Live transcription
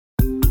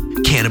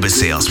cannabis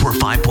sales were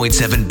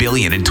 $5.7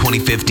 billion in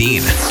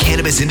 2015.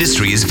 Cannabis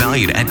industry is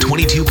valued at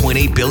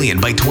 $22.8 billion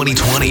by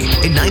 2020.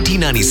 In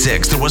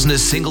 1996, there wasn't a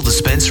single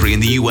dispensary in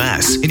the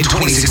U.S. In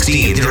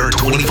 2016, there are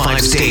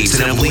 25 states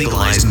that have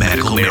legalized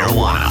medical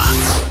marijuana.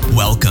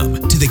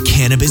 Welcome to the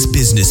Cannabis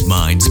Business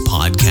Minds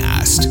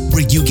podcast,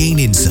 where you gain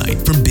insight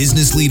from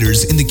business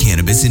leaders in the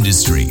cannabis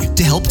industry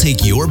to help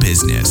take your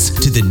business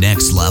to the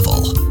next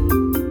level.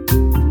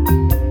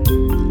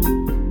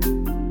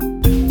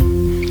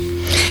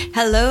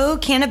 Hello,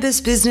 Cannabis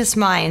Business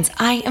Minds.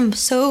 I am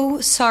so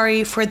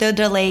sorry for the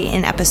delay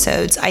in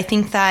episodes. I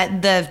think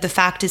that the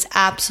fact is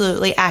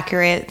absolutely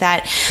accurate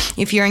that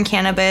if you're in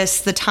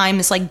cannabis, the time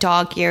is like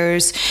dog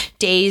years.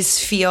 Days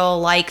feel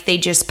like they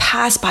just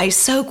pass by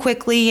so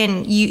quickly,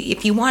 and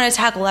if you want to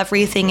tackle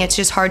everything, it's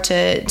just hard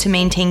to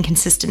maintain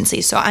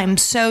consistency. So I'm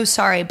so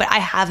sorry, but I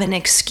have an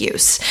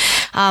excuse.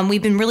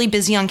 We've been really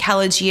busy on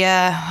Cannabis,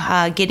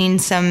 getting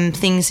some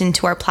things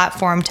into our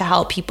platform to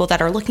help people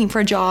that are looking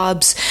for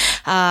jobs,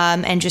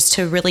 and just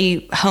to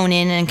really hone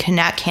in and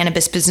connect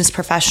cannabis business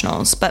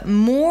professionals. But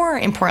more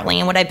importantly,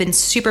 and what I've been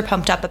super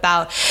pumped up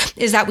about,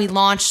 is that we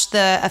launched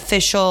the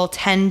official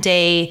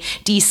 10-day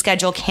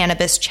Deschedule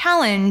Cannabis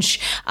Challenge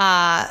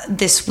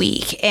this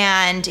week.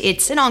 And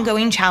it's an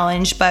ongoing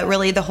challenge, but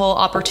really the whole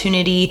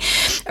opportunity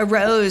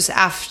arose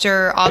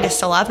after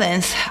August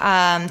 11th,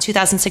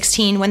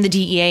 2016, when the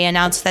DEA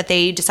announced that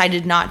they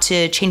decided not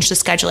to change the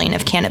scheduling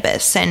of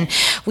cannabis. And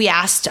we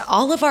asked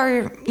all of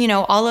our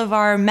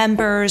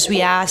members,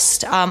 we asked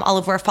all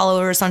of our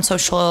followers on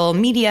social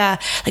media,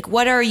 like,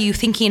 what are you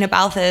thinking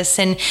about this?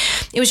 And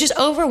it was just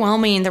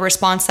overwhelming, the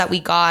response that we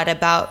got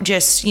about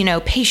just,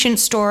 patient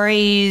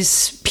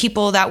stories,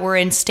 people that were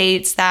in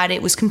states that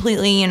it was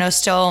completely,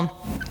 still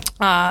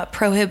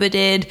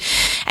prohibited.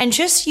 And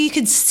just, you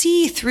could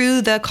see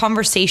through the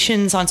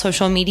conversations on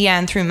social media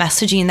and through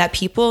messaging that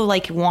people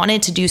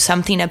wanted to do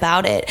something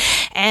about it.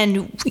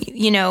 And,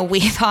 we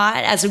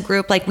thought as a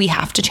group, we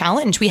have to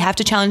challenge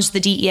the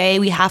DEA.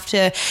 We have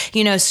to,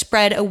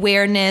 spread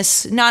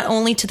awareness, not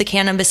only to the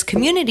cannabis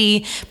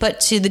community, but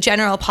to the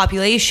general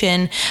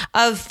population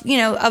of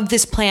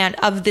this plant,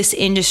 of this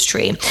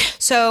industry.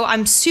 So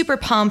I'm super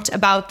pumped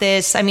about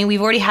this. I mean,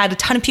 we've already had a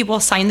ton of people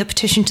sign the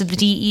petition to the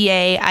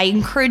DEA. I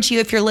encourage you,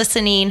 if you're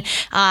listening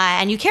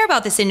and you care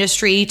about this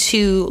industry,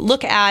 to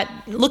look at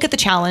the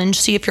challenge,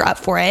 see if you're up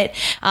for it.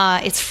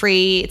 It's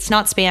free. It's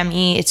not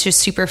spammy. It's just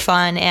super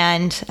fun.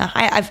 And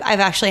I've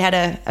actually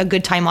had a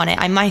good time on it.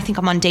 I think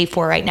I'm on day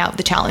 4 right now of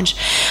the challenge.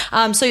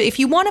 So if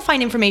you want to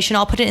find information,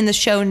 I'll put it in the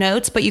show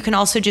notes, but you can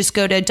also just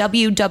go to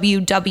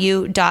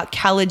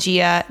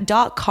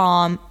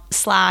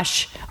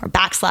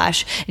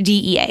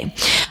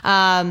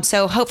www.calagia.com/DEA.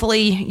 So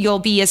hopefully you'll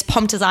be as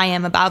pumped as I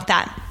am about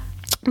that.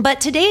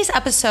 But today's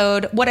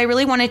episode, what I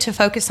really wanted to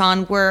focus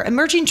on were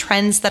emerging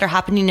trends that are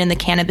happening in the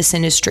cannabis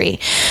industry.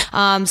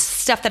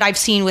 Stuff that I've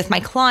seen with my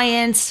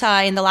clients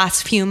in the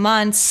last few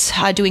months,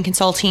 doing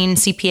consulting,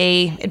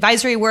 CPA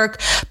advisory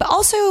work. But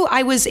also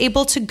I was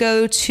able to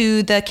go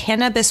to the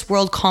Cannabis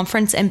World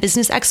Conference and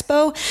Business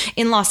Expo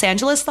in Los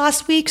Angeles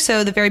last week.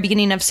 So the very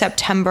beginning of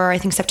September, I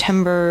think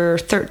September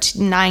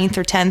 9th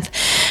or 10th.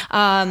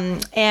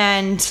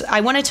 And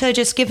I wanted to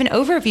just give an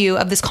overview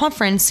of this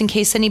conference in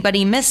case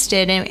anybody missed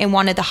it and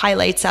wanted the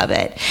highlights of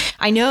it.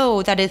 I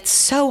know that it's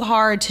so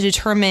hard to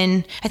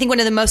determine. I think one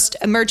of the most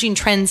emerging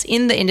trends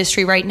in the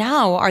industry right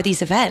now are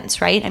these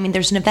events, right? I mean,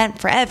 there's an event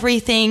for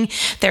everything.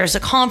 There's a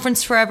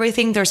conference for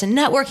everything. There's a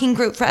networking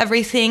group for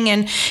everything.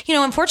 And,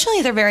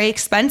 unfortunately, they're very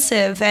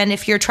expensive. And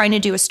if you're trying to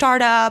do a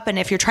startup and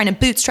if you're trying to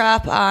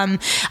bootstrap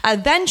a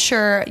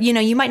venture,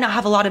 you might not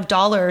have a lot of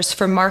dollars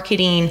for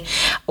marketing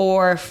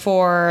or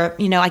for,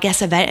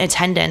 event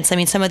attendance. I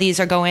mean, some of these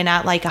are going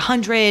at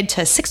 $100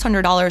 to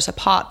 $600 a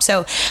pop.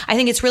 So I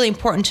think it's really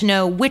important to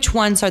know which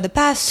ones are the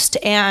best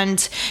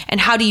and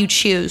how do you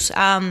choose.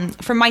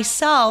 For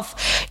myself,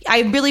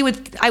 I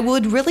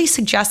would really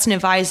suggest and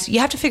advise, you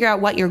have to figure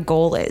out what your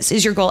goal is.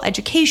 Is your goal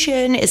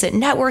education? Is it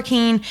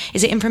networking?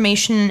 Is it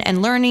information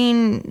and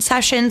learning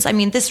sessions? I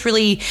mean, this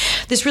really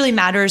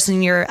matters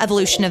in your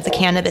evolution of the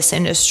cannabis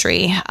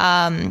industry.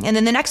 And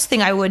then the next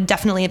thing I would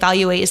definitely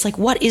evaluate is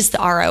what is the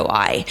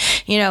ROI?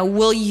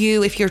 Will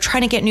you, if you're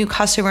trying to get new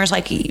customers,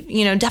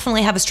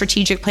 definitely have a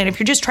strategic plan. If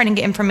you're just trying to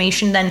get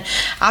information, then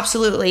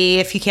absolutely,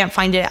 if you can't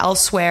find it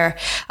elsewhere.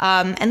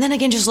 And then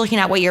again, just looking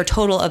at what your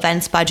total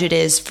events budget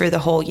is for the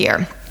whole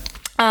year.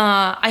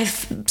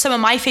 Some of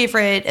my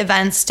favorite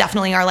events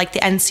definitely are the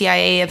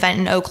NCIA event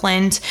in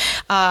Oakland.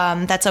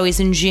 That's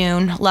always in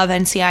June. Love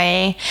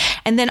NCIA.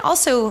 And then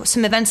also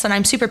some events that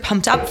I'm super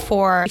pumped up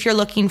for. If you're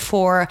looking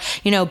for,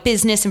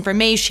 business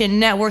information,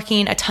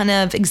 networking, a ton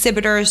of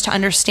exhibitors to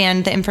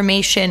understand the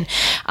information,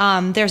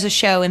 there's a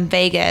show in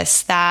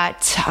Vegas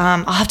that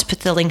I'll have to put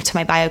the link to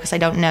my bio because I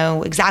don't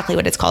know exactly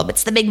what it's called, but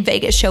it's the big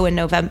Vegas show in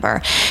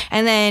November.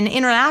 And then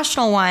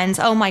international ones,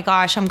 oh my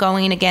gosh, I'm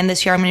going again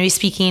this year. I'm going to be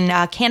speaking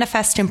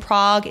Cannabis Fest in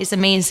Prague is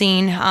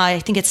amazing. I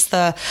think it's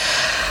the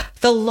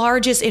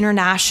largest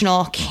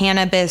international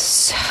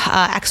cannabis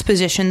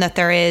exposition that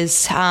there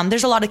is.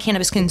 There's a lot of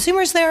cannabis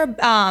consumers there,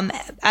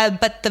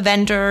 but the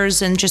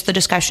vendors and just the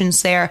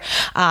discussions there,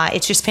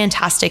 it's just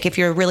fantastic if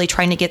you're really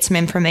trying to get some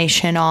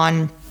information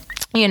on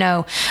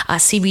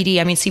CBD.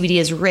 I mean, CBD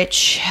is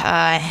rich.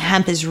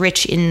 Hemp is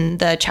rich in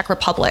the Czech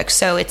Republic.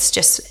 So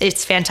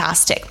it's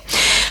fantastic.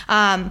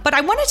 But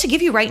I wanted to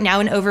give you right now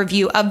an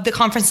overview of the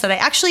conference that I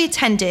actually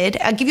attended.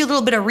 I'll give you a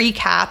little bit of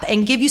recap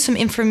and give you some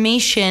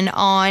information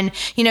on,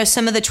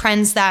 some of the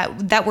trends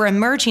that were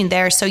emerging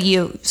there. So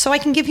I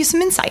can give you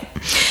some insight.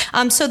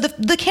 So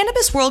the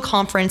Cannabis World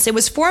Conference, it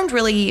was formed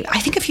really, I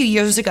think a few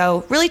years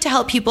ago, really to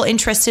help people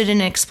interested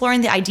in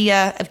exploring the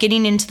idea of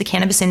getting into the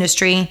cannabis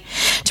industry,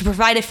 to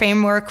provide a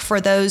framework for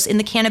those in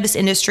the cannabis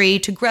industry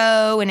to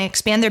grow and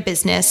expand their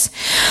business.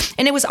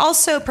 And it was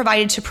also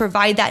provided to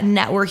provide that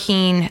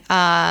networking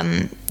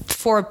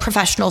for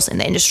professionals in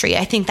the industry.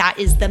 I think that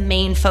is the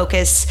main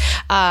focus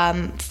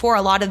for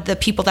a lot of the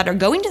people that are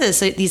going to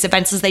these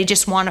events, is they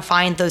just want to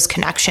find those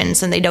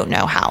connections and they don't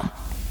know how.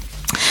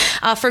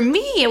 For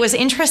me, it was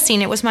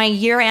interesting. It was my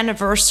year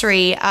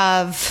anniversary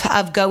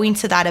of going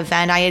to that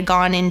event. I had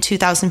gone in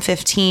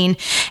 2015,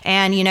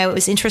 and it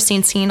was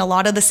interesting seeing a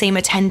lot of the same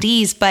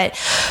attendees. But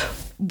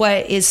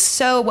what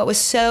was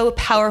so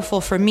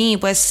powerful for me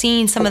was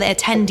seeing some of the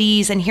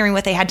attendees and hearing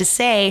what they had to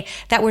say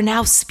that were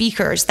now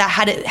speakers that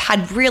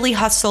had really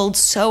hustled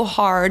so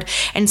hard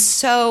and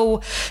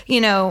so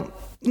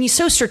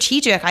so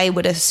strategic, I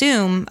would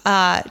assume,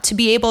 to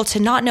be able to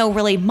not know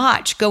really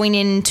much going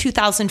in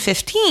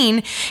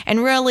 2015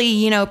 and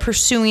really,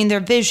 pursuing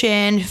their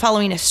vision,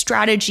 following a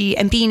strategy,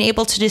 and being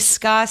able to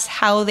discuss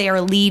how they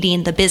are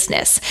leading the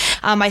business.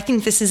 I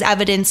think this is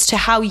evidence to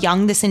how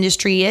young this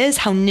industry is,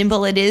 how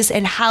nimble it is,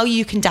 and how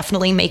you can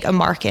definitely make a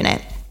mark in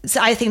it. So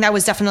I think that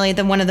was definitely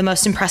one of the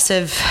most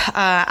impressive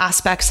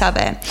aspects of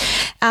it.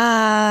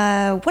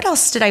 What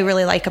else did I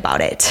really like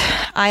about it?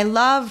 I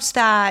loved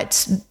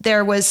that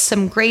there was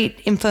some great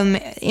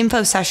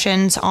info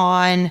sessions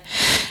on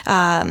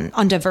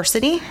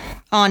diversity,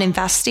 on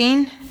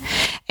investing,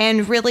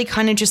 and really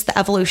kind of just the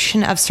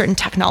evolution of certain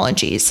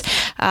technologies.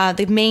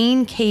 The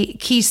main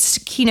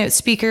keynote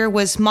speaker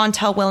was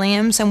Montel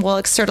Williams, and we'll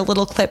exert a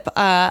little clip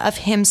of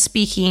him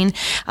speaking.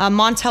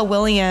 Montel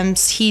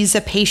Williams, he's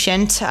a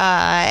patient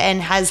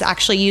and has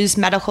actually used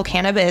medical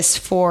cannabis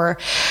for,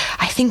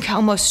 I think,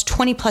 almost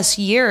 20 plus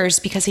years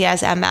because he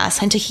has MS.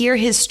 And to hear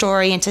his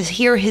story and to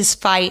hear his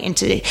fight and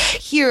to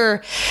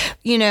hear,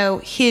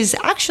 his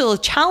actual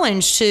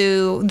challenge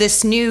to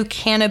this new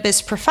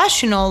cannabis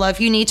professional of,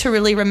 you need to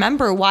really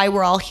remember why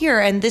we're all here.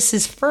 And this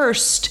is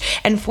first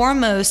and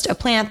foremost a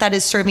plant that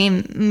is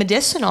serving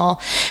medicinal.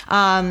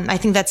 I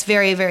think that's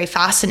very, very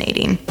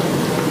fascinating.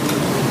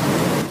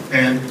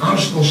 And I'm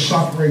still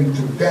suffering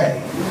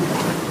today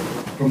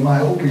from my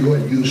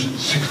opioid use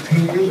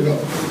 16 years ago.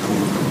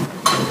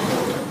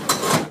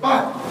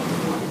 But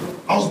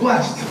I was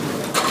blessed.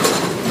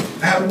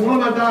 I had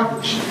one of my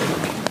doctors,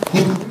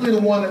 who was really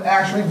the one that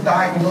actually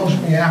diagnosed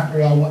me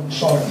after I went and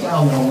saw the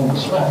clown that I wanted to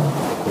smoke.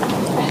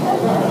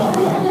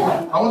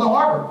 I went to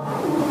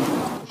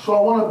Harvard,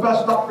 saw one of the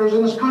best doctors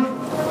in this country.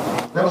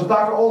 That was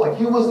Dr. Oleg.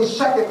 He was the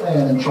second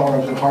man in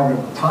charge at Harvard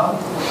at the time.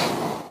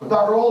 But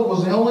Dr. Oleg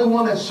was the only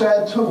one that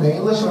said to me,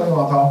 listen to me,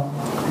 Montel,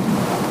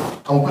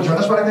 I'm going to put you on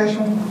this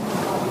medication.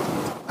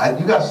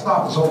 You got to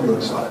stop this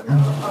opioid side.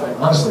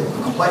 Honestly,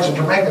 the complaints that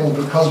you're making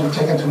is because you're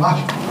taking too much.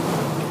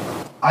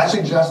 I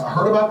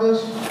heard about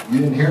this. You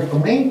didn't hear it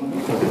from me.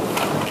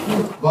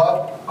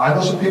 But I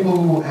know some people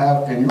who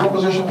have, in your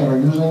position, that are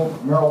using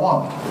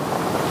marijuana.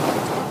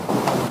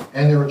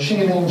 And they're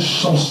achieving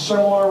some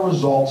similar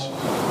results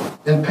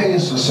in pain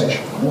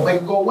cessation. It won't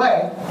make it go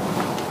away,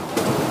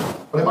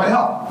 but it might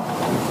help.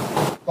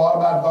 Thought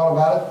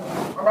about it.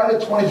 I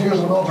did 22 years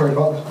in the military,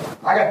 folks.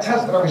 I got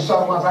tested every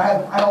 7 months.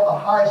 I held the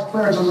highest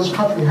clearances this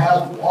country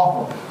has to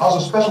offer. I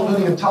was a special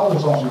duty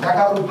intelligence officer.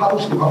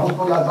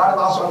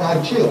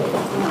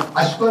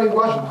 I studied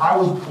Russian. I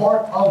was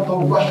part of the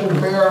Russian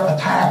bear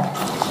attack.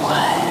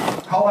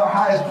 Held our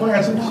highest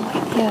clearances.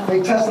 Yeah.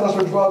 They tested us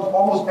for drugs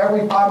almost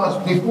every 5 months,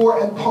 before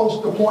and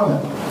post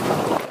deployment.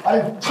 I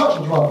didn't touch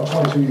a drug for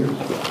 22 years.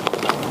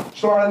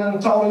 Started in the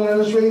television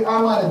industry,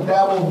 I might have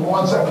dabbled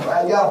once.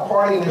 I got a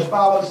party and there's 5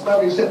 other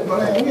celebrities sitting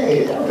there.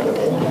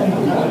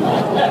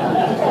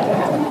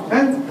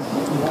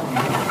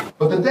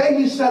 But the day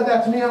he said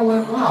that to me, I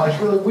went, wow,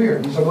 that's really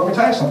weird. He said, let me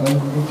tell you something.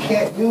 You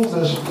can't use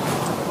this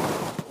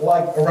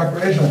like a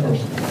recreational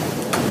person.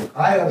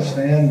 I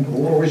understand, the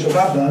little research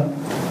I've done,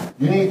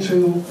 you need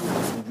to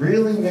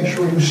really make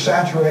sure you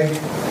saturate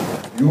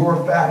your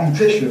fatty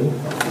tissue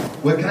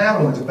with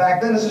cannabinoids. And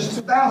back then, this is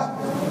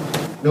 2000.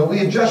 We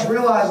had just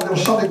realized that there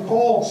was something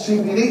called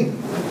CBD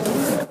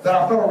that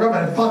our federal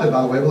government had funded,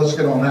 by the way, but let's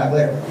get on that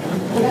later.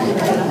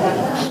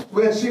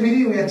 We had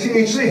CBD, we had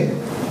THC.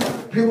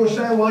 People were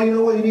saying, well, you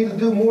know what, you need to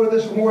do more of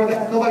this and more of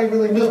that. Nobody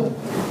really knew.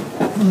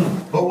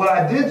 But what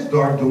I did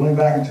start doing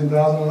back in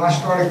 2000 is I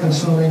started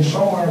consuming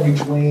somewhere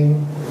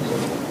between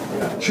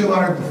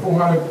 200 to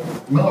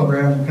 400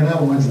 milligrams of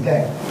cannabinoids a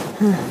day.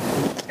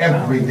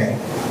 Every day.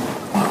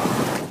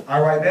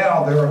 Right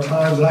now, there are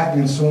times that I can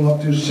consume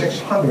up to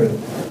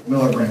 600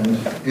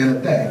 milligrams in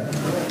a day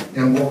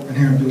and walk in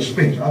here and do a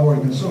speech. I've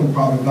already consumed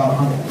probably about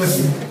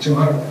 150,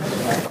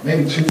 200,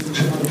 maybe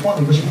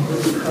 220 this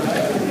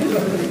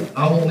month.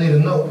 I won't need a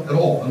note at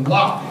all. And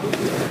why?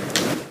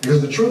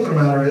 Because the truth of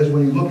the matter is,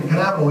 when you look at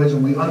cannabinoids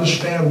and we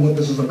understand what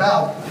this is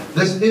about,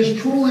 this is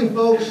truly,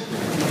 folks,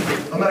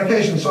 a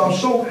medication. So I'm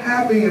so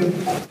happy and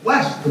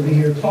blessed to be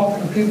here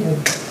talking to people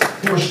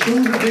who are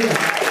soon to be.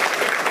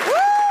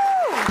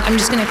 I'm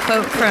just going to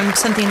quote from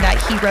something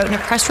that he wrote in a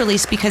press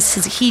release because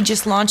he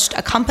just launched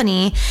a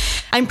company.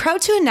 I'm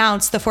proud to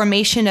announce the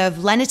formation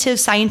of Lenitive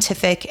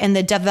Scientific and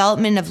the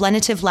development of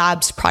Lenitive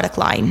Labs product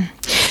line.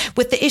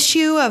 With the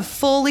issue of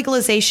full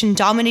legalization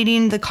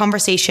dominating the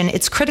conversation,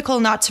 it's critical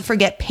not to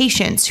forget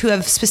patients who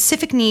have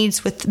specific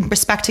needs with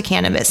respect to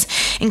cannabis,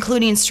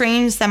 including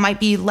strains that might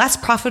be less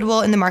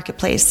profitable in the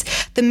marketplace.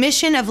 The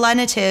mission of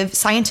Lenitive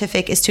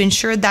Scientific is to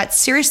ensure that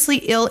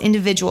seriously ill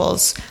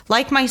individuals,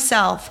 like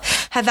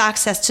myself, have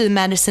access to the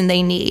medicine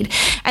they need.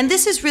 And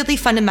this is really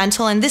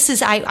fundamental. And this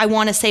is, I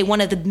want to say, one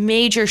of the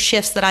major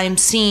shifts that I am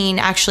seeing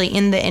actually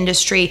in the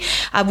industry.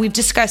 We've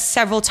discussed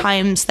several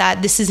times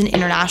that this is an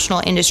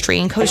international industry.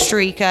 In Costa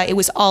Rica, it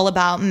was all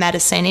about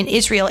medicine. In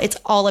Israel, it's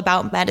all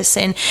about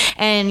medicine.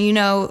 And,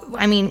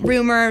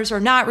 rumors or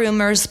not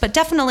rumors, but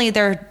definitely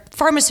there are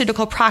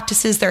pharmaceutical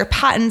practices, there are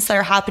patents that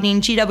are happening,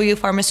 GW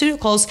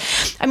Pharmaceuticals.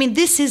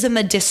 This is a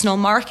medicinal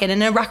market,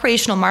 and a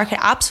recreational market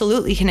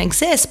absolutely can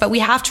exist, but we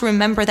have to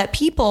remember that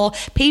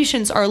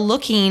patients are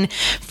looking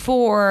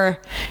for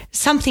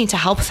something to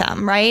help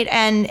them, right?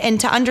 And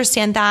to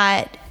understand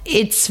that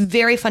it's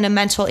very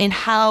fundamental in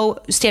how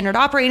standard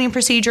operating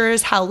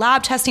procedures, how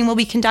lab testing will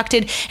be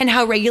conducted, and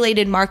how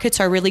regulated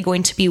markets are really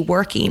going to be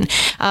working.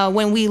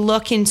 When we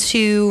look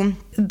into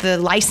the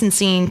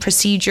licensing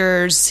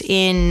procedures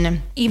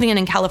even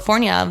in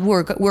California,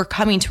 we're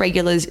coming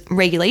to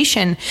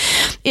regulation,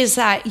 is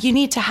that you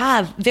need to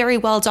have very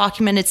well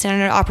documented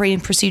standard operating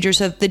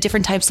procedures of the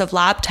different types of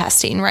lab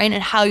testing, right?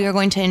 And how you're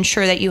going to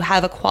ensure that you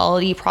have a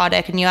quality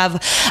product and you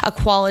have a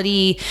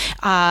quality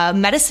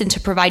medicine to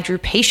provide your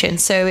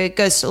patients. So it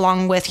goes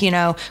along with,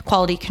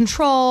 quality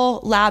control,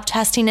 lab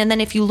testing. And then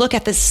if you look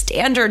at the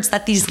standards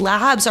that these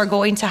labs are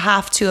going to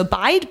have to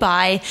abide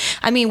by,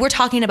 we're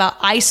talking about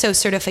ISO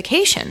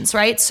certifications,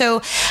 right?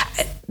 So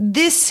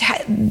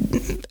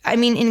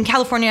in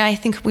California, I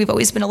think we've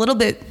always been a little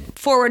bit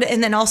forward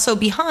and then also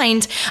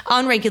behind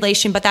on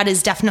regulation, but that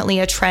is definitely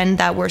a trend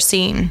that we're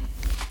seeing.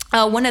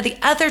 One of the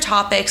other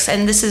topics,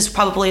 and this is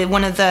probably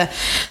one of the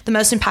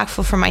most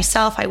impactful for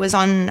myself,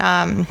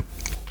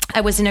 I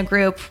was in a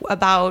group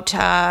about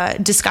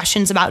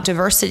discussions about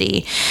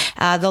diversity.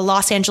 The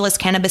Los Angeles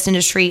cannabis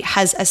industry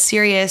has a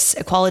serious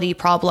equality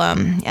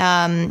problem.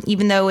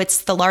 Even though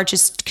it's the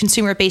largest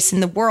consumer base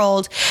in the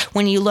world,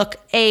 when you look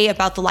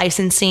about the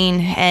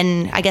licensing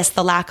and I guess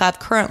the lack of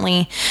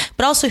currently,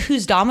 but also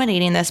who's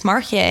dominating this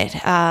market,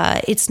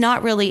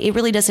 it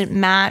really doesn't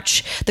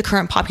match the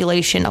current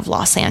population of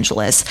Los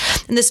Angeles.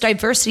 And this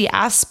diversity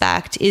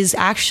aspect is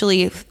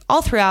actually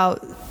all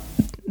throughout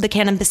the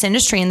cannabis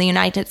industry in the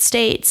United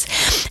States,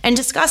 and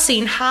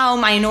discussing how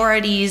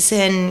minorities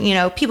and,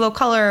 people of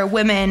color,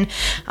 women,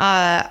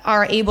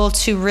 are able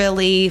to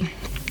really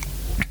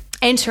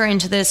enter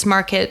into this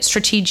market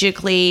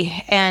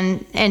strategically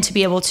and to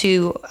be able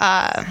to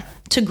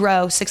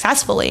grow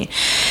successfully.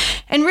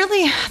 And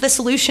really the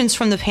solutions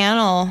from the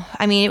panel,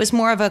 it was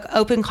more of an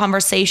open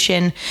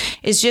conversation,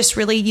 is just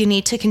really you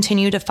need to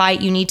continue to fight.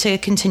 You need to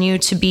continue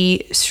to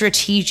be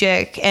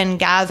strategic and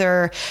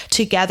gather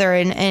together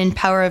in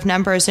power of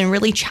numbers and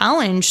really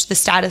challenge the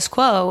status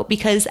quo.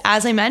 Because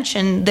as I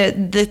mentioned,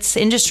 this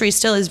industry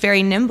still is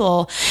very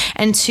nimble,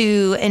 and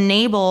to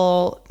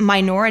enable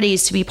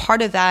minorities to be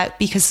part of that,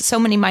 because so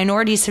many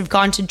minorities have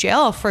gone to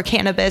jail for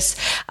cannabis,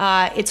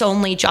 it's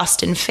only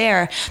just and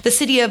fair. The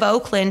city of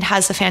Oakland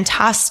has a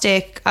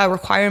fantastic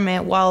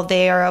requirement while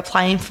they are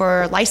applying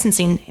for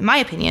licensing. In my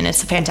opinion,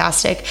 it's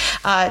fantastic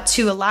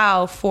to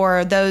allow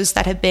for those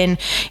that have been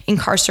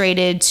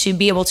incarcerated to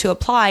be able to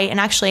apply and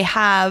actually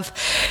have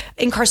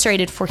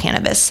incarcerated for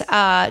cannabis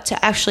to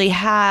actually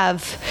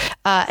have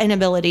an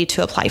ability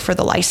to apply for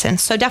the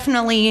license. So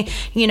definitely,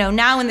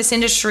 now in this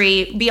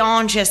industry,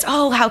 beyond just,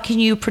 how can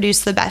you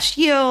produce the best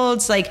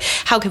yields? Like,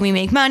 how can we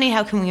make money?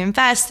 How can we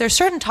invest? There's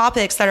certain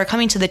topics that are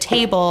coming to the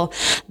table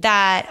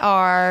that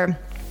are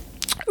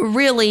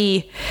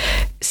really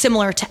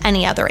similar to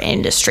any other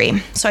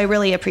industry. So I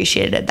really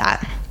appreciated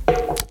that.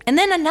 And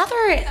then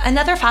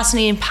another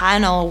fascinating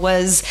panel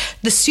was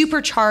the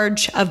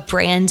supercharge of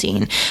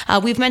branding.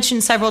 We've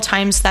mentioned several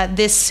times that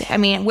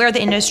where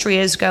the industry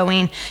is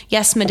going,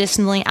 yes,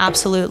 medicinally,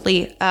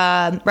 absolutely,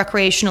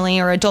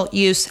 recreationally or adult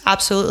use,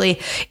 absolutely,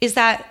 is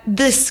that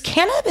this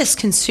cannabis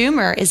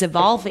consumer is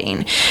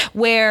evolving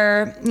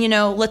where,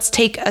 let's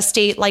take a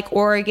state like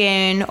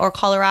Oregon or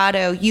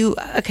Colorado,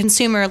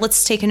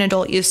 let's take an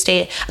adult use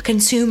state, a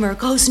consumer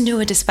goes into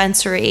a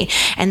dispensary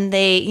and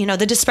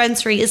the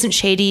dispensary isn't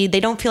shady. They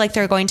don't feel feel like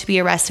they're going to be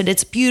arrested.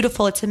 It's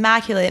beautiful. It's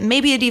immaculate.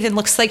 Maybe it even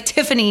looks like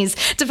Tiffany's,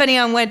 depending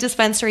on what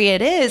dispensary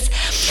it is.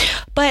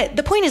 But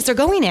the point is they're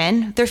going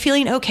in, they're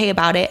feeling okay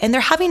about it, and they're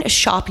having a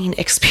shopping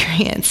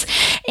experience.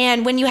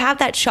 And when you have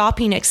that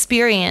shopping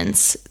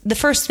experience, the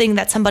first thing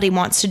that somebody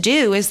wants to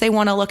do is they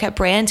want to look at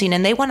branding,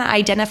 and they want to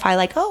identify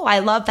like, oh, I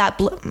love that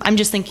Bloom. I'm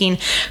just thinking,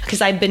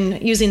 because I've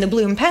been using the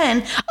Bloom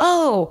pen.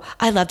 Oh,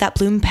 I love that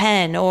Bloom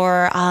pen.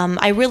 Or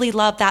I really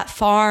love that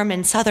farm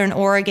in Southern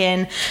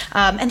Oregon.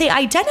 And they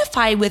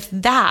identify with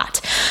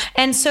that.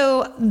 And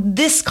so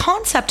this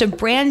concept of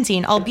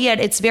branding, albeit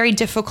it's very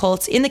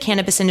difficult in the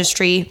cannabis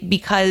industry,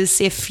 because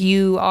if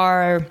you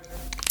are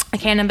a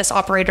cannabis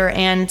operator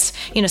and,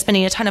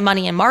 spending a ton of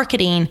money in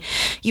marketing,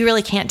 you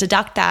really can't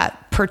deduct that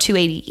per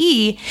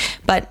 280E.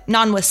 But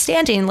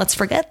notwithstanding, let's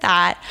forget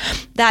that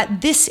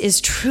this is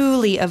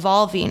truly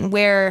evolving,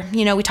 where,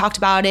 we talked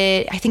about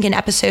it, I think in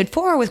episode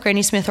 4 with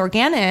Granny Smith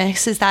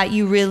Organics, is that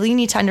you really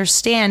need to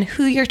understand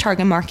who your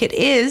target market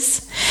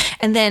is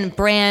and then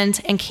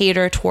brand and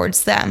cater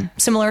towards them,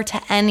 similar to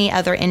any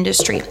other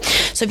industry.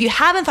 So if you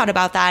haven't thought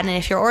about that, and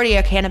if you're already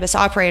a cannabis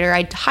operator,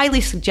 I'd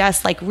highly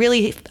suggest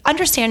really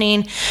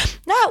understanding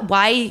not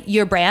why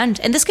your brand,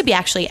 and this could be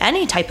actually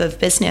any type of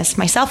business,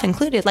 myself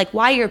included,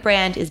 why your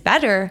brand is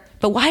better,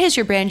 but why is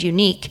your brand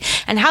unique?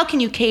 And how can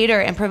you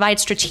cater and provide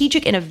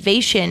strategic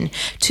innovation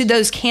to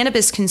those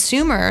cannabis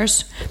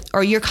consumers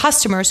or your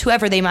customers,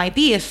 whoever they might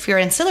be, if you're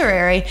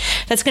ancillary,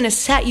 that's going to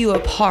set you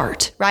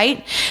apart,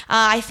 right?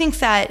 I think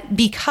that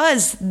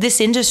because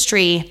this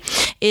industry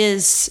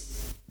is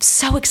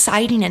so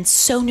exciting and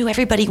so new,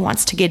 everybody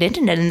wants to get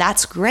into it, and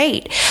that's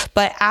great.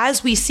 But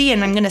as we see,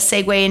 and I'm going to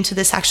segue into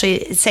this, actually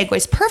it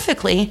segues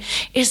perfectly,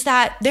 is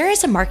that there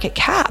is a market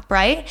cap,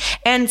 right?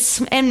 And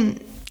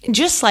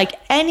just like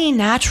any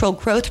natural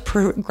growth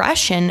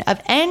progression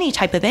of any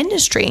type of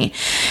industry,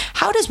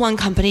 how does one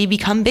company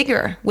become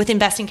bigger? With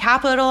investing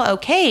capital,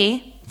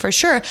 okay, for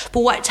sure.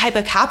 But what type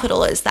of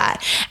capital is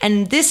that?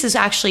 And this is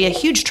actually a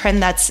huge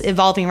trend that's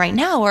evolving right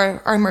now,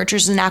 are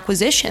mergers and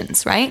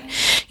acquisitions, right?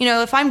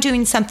 If I'm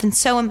doing something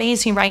so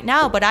amazing right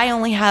now, but I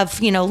only have,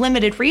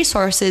 limited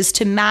resources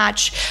to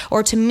match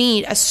or to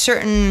meet a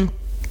certain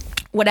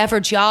whatever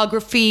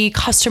geography,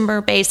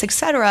 customer base,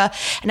 etc.,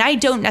 and I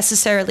don't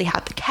necessarily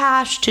have the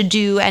cash to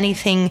do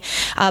anything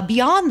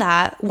beyond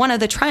that, one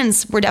of the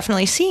trends we're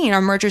definitely seeing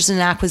are mergers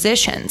and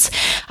acquisitions.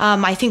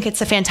 I think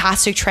it's a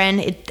fantastic trend.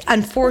 It,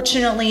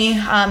 unfortunately,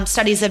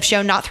 studies have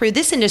shown, not through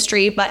this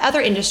industry, but other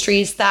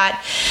industries,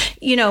 that,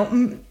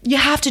 you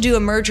have to do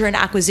a merger and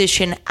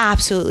acquisition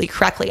absolutely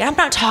correctly. And I'm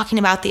not talking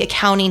about the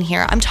accounting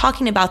here. I'm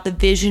talking about the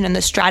vision and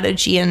the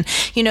strategy. And,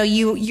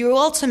 you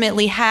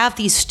ultimately have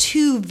these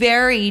two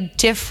very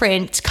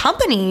different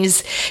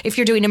companies if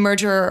you're doing a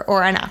merger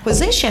or an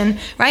acquisition,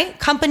 right?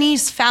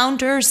 Companies,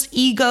 founders,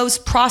 egos,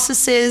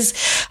 processes,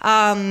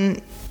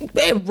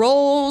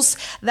 roles,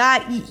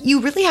 that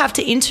you really have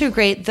to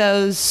integrate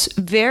those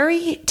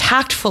very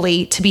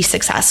tactfully to be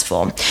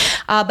successful.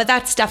 But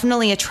that's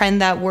definitely a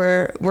trend that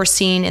we're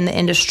seeing in the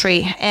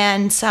industry.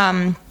 And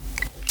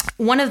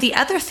one of the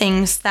other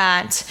things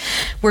that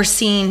we're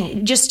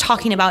seeing, just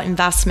talking about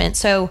investment.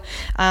 So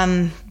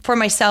for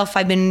myself,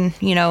 I've been,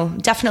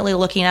 definitely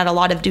looking at a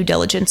lot of due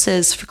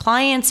diligences for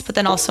clients, but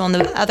then also on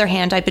the other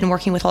hand, I've been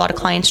working with a lot of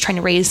clients trying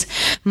to raise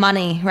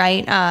money,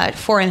 right,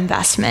 for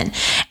investment.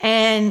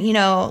 And,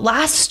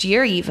 last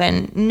year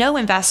even,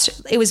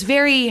 it was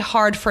very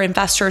hard for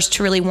investors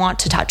to really want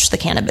to touch the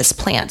cannabis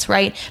plant,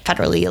 right?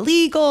 Federally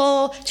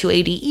illegal,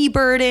 280E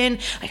burden.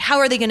 How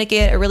are they going to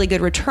get a really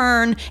good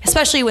return,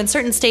 especially when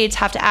certain states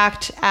have to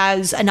act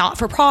as a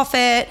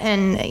not-for-profit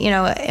and,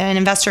 an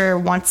investor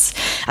wants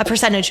a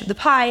percentage of the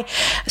pie.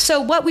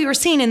 So what we were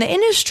seeing in the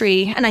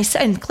industry,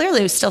 and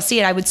clearly we still see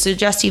it, I would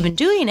suggest even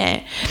doing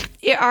it,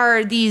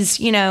 are these,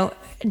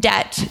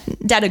 debt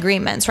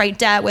agreements, right?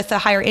 Debt with a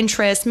higher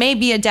interest,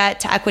 maybe a debt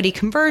to equity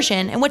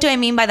conversion. And what do I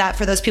mean by that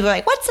for those people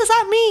what does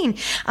that mean?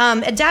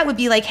 A debt would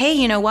be hey,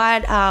 you know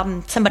what?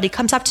 Somebody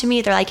comes up to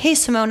me, they're hey,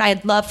 Simone,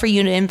 I'd love for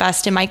you to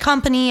invest in my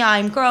company.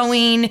 I'm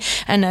growing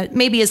and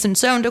maybe isn't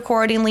zoned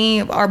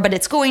accordingly, but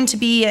it's going to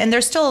be, and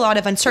there's still a lot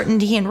of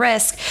uncertainty and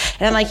risk.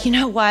 And I'm you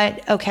know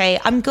what? Okay,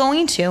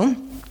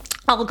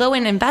 I'll go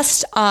and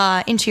invest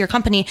into your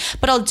company,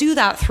 but I'll do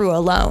that through a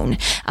loan.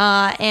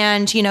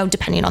 And,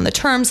 depending on the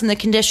terms and the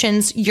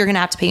conditions, you're going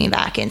to have to pay me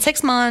back in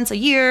 6 months, a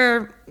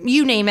year,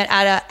 you name it,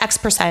 at a X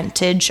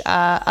percentage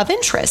of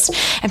interest.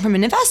 And from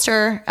an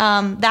investor,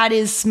 that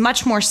is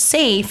much more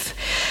safe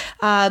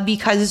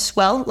because,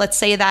 let's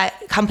say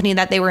that company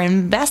that they were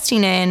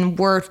investing in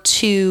were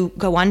to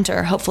go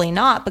under, hopefully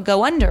not, but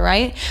go under,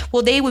 right?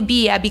 Well, they would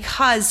be,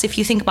 because if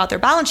you think about their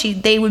balance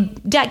sheet,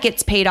 debt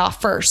gets paid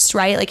off first,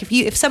 right?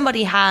 If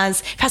somebody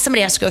has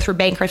to go through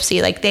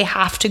bankruptcy, they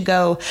have to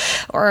go,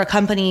 or a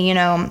company,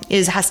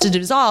 has to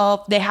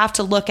dissolve, they have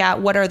to look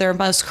at what are their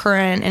most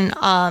current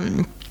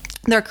and,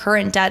 their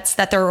current debts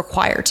that they're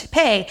required to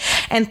pay.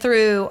 And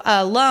through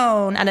a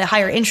loan at a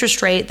higher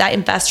interest rate, that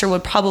investor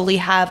would probably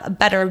have a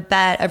better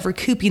bet of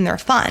recouping their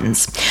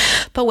funds.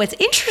 But what's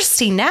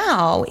interesting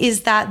now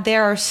is that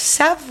there are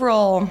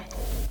several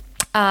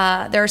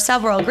there are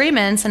several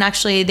agreements, and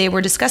actually they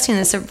were discussing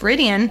this at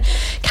Viridian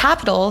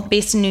Capital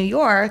based in New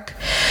York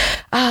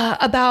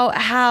about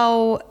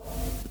how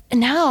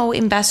now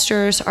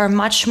investors are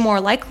much more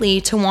likely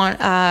to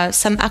want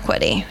some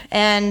equity,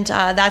 and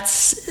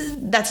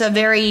that's a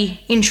very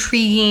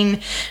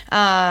intriguing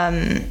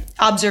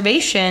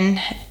observation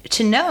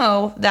to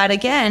know that,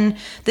 again,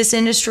 this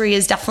industry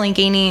is definitely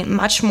gaining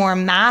much more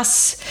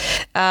mass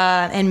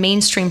and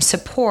mainstream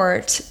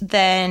support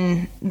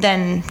than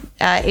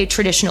it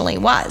traditionally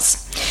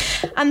was.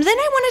 Then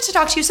I wanted to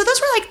talk to you. So those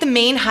were like the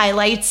main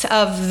highlights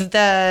of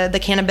the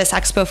Cannabis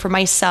Expo for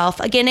myself.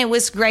 Again, it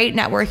was great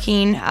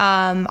networking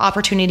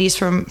opportunities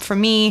for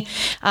me.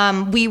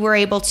 We were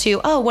able to,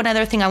 one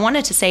other thing I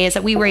wanted to say is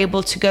that we were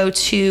able to go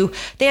to,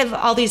 they have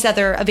all these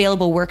other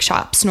available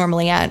workshops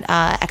normally at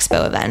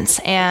Expo events.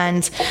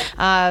 And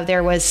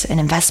there was an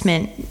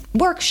investment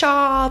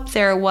workshop.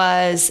 There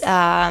was,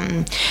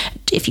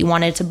 if you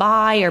wanted to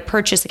buy or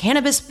purchase a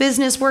cannabis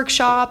business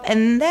workshop.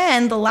 And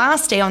then the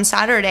last day on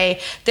Saturday,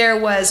 there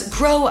was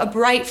Grow a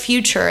Bright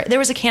Future. There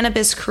was a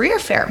cannabis career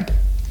fair.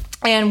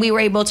 And we were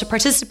able to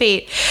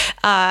participate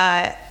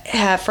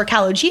for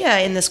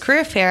Calogia in this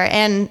career fair.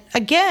 And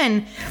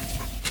again,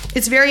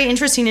 it's very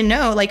interesting to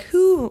know, like,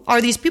 who are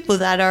these people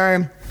that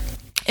are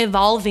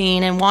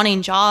evolving and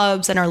wanting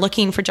jobs and are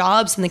looking for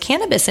jobs in the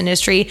cannabis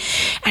industry.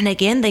 And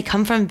again, they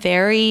come from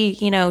very,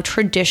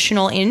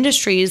 traditional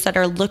industries that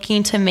are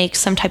looking to make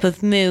some type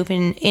of move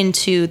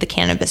into the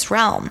cannabis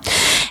realm.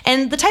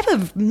 And the type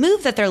of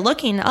move that they're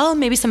looking,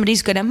 maybe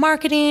somebody's good at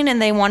marketing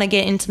and they want to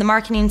get into the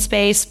marketing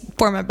space,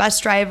 former bus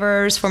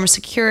drivers, former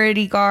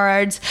security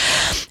guards,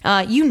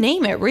 you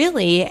name it,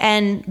 really.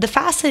 And the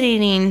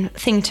fascinating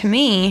thing to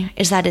me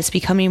is that it's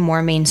becoming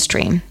more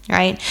mainstream,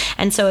 right?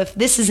 And so if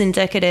this is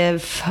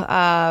indicative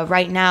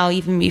right now,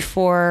 even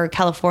before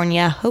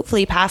California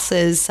hopefully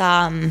passes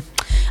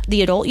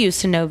the adult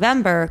use in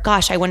November,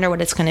 gosh, I wonder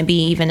what it's going to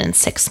be even in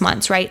 6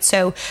 months, right?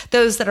 So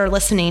those that are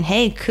listening,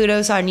 hey,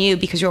 kudos on you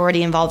because you're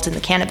already involved in the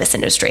cannabis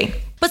industry.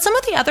 But some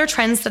of the other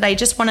trends that I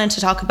just wanted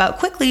to talk about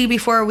quickly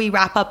before we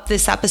wrap up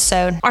this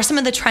episode are some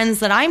of the trends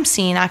that I'm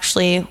seeing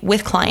actually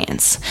with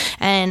clients.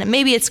 And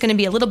maybe it's going to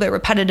be a little bit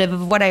repetitive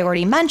of what I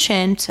already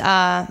mentioned,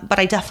 but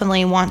I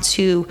definitely want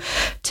to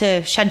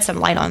shed some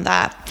light on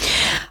that.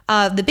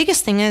 The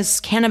biggest thing is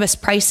cannabis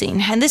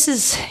pricing. And this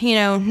is,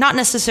 not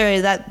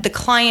necessarily that the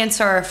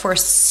clients are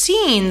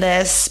foreseeing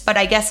this, but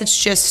I guess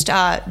it's just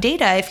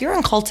data. If you're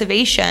in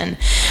cultivation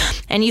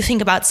and you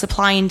think about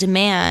supply and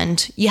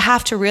demand, you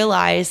have to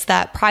realize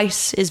that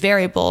price is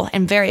variable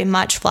and very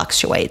much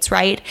fluctuates,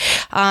 right?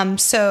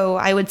 So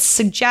I would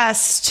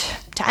suggest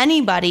to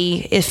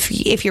anybody,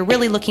 if you're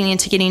really looking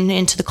into getting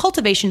into the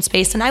cultivation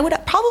space, and I would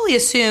probably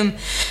assume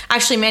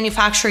actually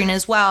manufacturing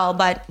as well,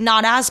 but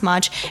not as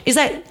much, is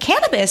that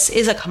cannabis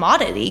is a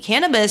commodity.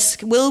 Cannabis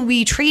will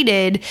be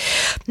treated,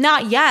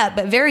 not yet,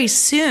 but very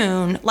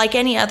soon, like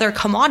any other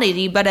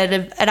commodity, but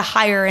at a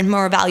higher and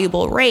more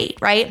valuable rate,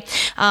 right?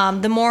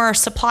 The more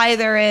supply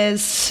there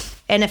is,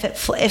 and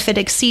if it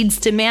exceeds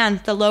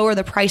demand, the lower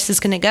the price is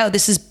going to go.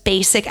 This is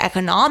basic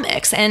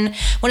economics. And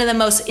one of the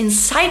most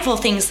insightful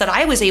things that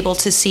I was able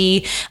to see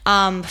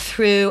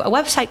through a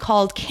website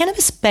called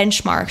Cannabis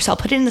Benchmarks, I'll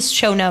put it in the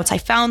show notes. I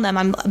found them.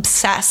 I'm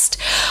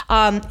obsessed.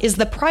 Is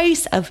the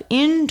price of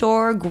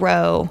indoor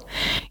grow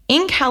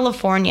in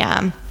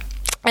California.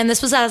 And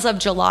this was as of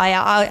July.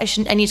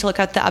 I need to look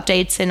at the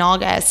updates in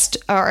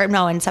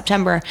in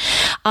September.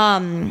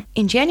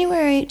 In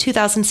January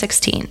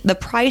 2016, the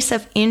price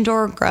of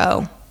indoor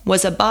grow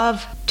was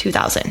above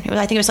 $2,000.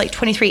 I think it was like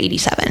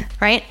 $23.87,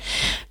 right?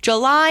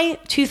 July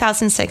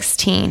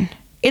 2016,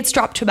 it's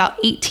dropped to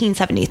about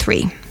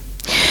 $18.73.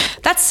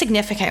 That's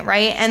significant,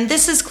 right? And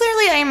this is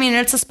clearly,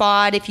 it's a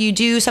spot. If you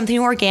do something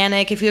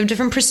organic, if you have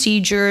different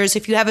procedures,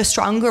 if you have a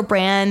stronger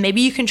brand,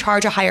 maybe you can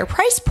charge a higher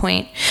price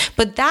point.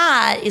 But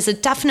that is a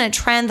definite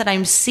trend that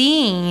I'm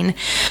seeing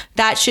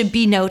that should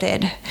be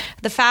noted.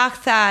 The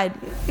fact that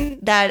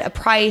a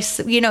price,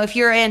 if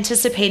you're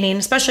anticipating,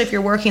 especially if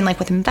you're working like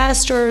with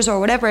investors or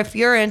whatever, if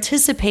you're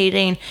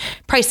anticipating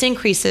price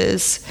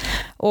increases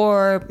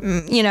or,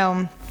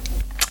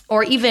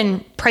 or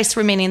even price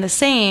remaining the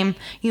same,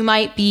 you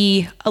might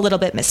be a little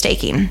bit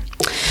mistaken.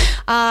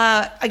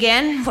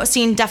 Again, we're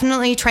seeing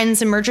definitely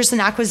trends in mergers and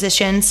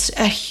acquisitions,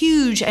 a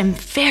huge and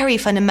very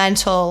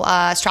fundamental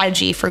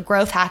strategy for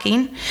growth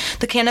hacking.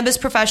 The cannabis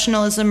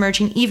professional is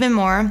emerging even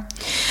more.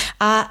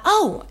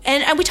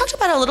 And we talked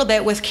about it a little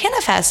bit with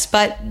CannaFest,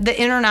 but the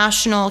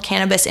international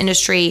cannabis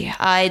industry,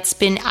 it's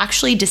been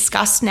actually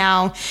discussed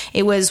now.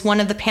 It was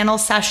one of the panel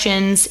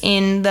sessions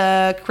in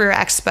the Career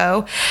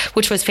Expo,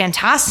 which was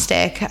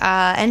fantastic,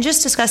 and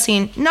just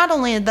discussing not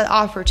only the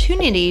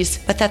opportunities,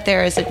 but that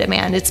there is a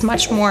demand. It's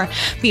much more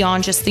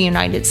beyond just the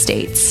United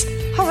States.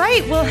 All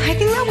right, well, I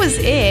think that was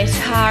it.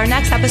 Our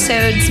next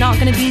episode is not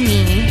going to be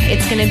me.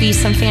 It's going to be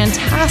some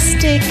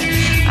fantastic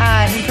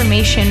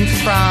information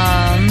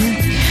from,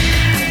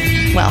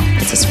 well,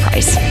 it's a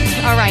surprise.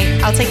 All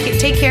right, I'll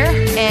take care,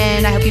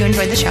 and I hope you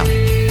enjoyed the show.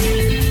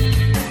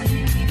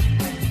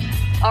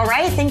 All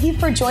right, thank you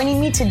for joining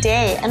me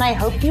today, and I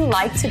hope you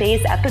liked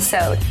today's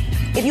episode.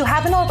 If you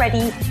haven't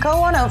already, go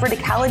on over to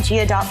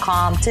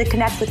calagia.com to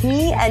connect with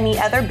me and the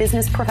other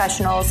business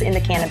professionals in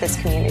the cannabis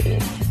community.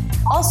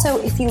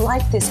 Also, if you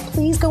like this,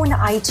 please go into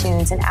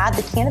iTunes and add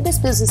the Cannabis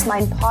Business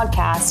Mind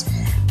podcast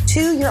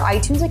to your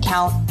iTunes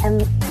account, and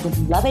would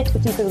love it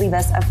if you could leave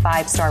us a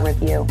 5-star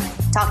review.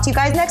 Talk to you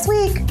guys next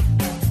week.